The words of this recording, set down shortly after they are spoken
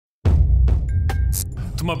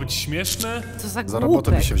To ma być śmieszne? Co za Za robotę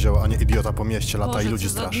głupek. by się wzięło, a nie idiota po mieście lata Boże, i ludzi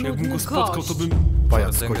co za straszy. Jakbym go Nudny spotkał, gość. to bym...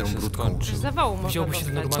 Pajac z Wardęga kozią się brudką. skończy. Zawału można Wziąłby się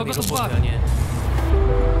do dostać. normalnej Co go to roboty, bawi? a nie...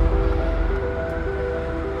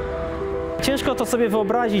 Ciężko to sobie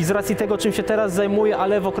wyobrazić z racji tego, czym się teraz zajmuję,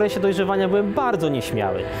 ale w okresie dojrzewania byłem bardzo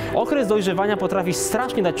nieśmiały. Okres dojrzewania potrafi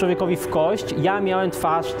strasznie dać człowiekowi w kość. Ja miałem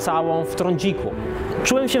twarz całą w trądziku.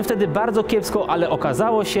 Czułem się wtedy bardzo kiepsko, ale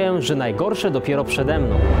okazało się, że najgorsze dopiero przede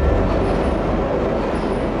mną.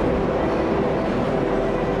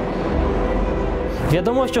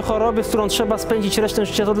 Wiadomość o chorobie, z którą trzeba spędzić resztę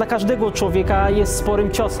życia, to dla każdego człowieka jest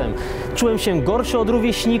sporym ciosem. Czułem się gorszy od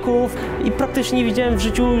rówieśników i praktycznie nie widziałem w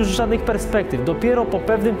życiu już żadnych perspektyw. Dopiero po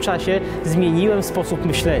pewnym czasie zmieniłem sposób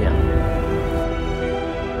myślenia.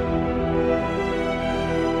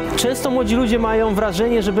 Często młodzi ludzie mają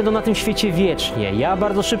wrażenie, że będą na tym świecie wiecznie. Ja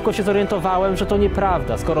bardzo szybko się zorientowałem, że to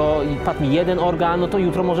nieprawda. Skoro padł mi jeden organ, no to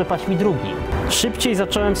jutro może paść mi drugi. Szybciej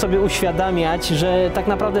zacząłem sobie uświadamiać, że tak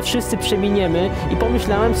naprawdę wszyscy przeminiemy i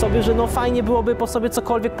pomyślałem sobie, że no fajnie byłoby po sobie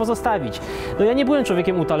cokolwiek pozostawić. No ja nie byłem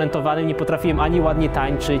człowiekiem utalentowanym, nie potrafiłem ani ładnie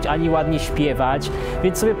tańczyć, ani ładnie śpiewać,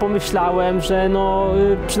 więc sobie pomyślałem, że no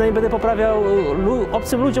przynajmniej będę poprawiał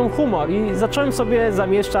obcym ludziom humor i zacząłem sobie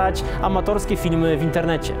zamieszczać amatorskie filmy w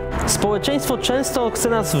internecie. Społeczeństwo często chce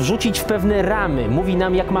nas wrzucić w pewne ramy, mówi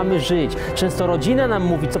nam, jak mamy żyć. Często rodzina nam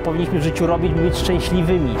mówi, co powinniśmy w życiu robić, by być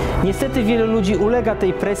szczęśliwymi. Niestety wielu ludzi ulega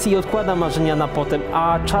tej presji i odkłada marzenia na potem,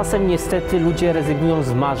 a czasem niestety ludzie rezygnują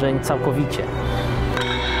z marzeń całkowicie.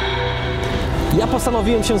 Ja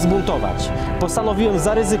postanowiłem się zbuntować. Postanowiłem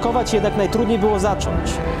zaryzykować, jednak najtrudniej było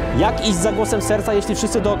zacząć. Jak iść za głosem serca, jeśli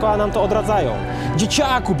wszyscy dookoła nam to odradzają?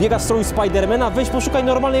 Dzieciaku, biega w stroju Spidermana, weź poszukaj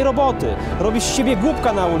normalnej roboty. Robisz z siebie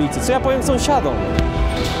głupka na ulicy, co ja powiem sąsiadom?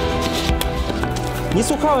 Nie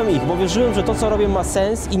słuchałem ich, bo wierzyłem, że to, co robię, ma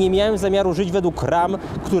sens i nie miałem zamiaru żyć według ram,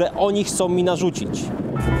 które oni chcą mi narzucić.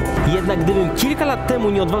 Jednak gdybym kilka lat temu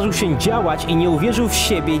nie odważył się działać i nie uwierzył w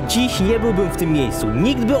siebie, dziś nie byłbym w tym miejscu.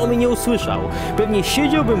 Nikt by o mnie nie usłyszał. Pewnie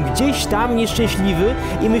siedziałbym gdzieś tam nieszczęśliwy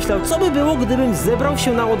i myślał, co by było, gdybym zebrał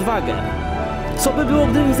się na odwagę. Co by było,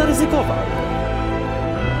 gdybym zaryzykował.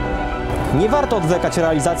 Nie warto odwlekać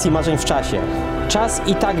realizacji marzeń w czasie. Czas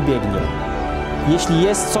i tak biegnie. Jeśli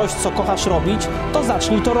jest coś, co kochasz robić, to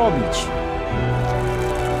zacznij to robić.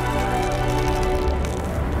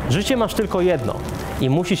 Życie masz tylko jedno i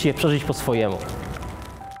musisz je przeżyć po swojemu.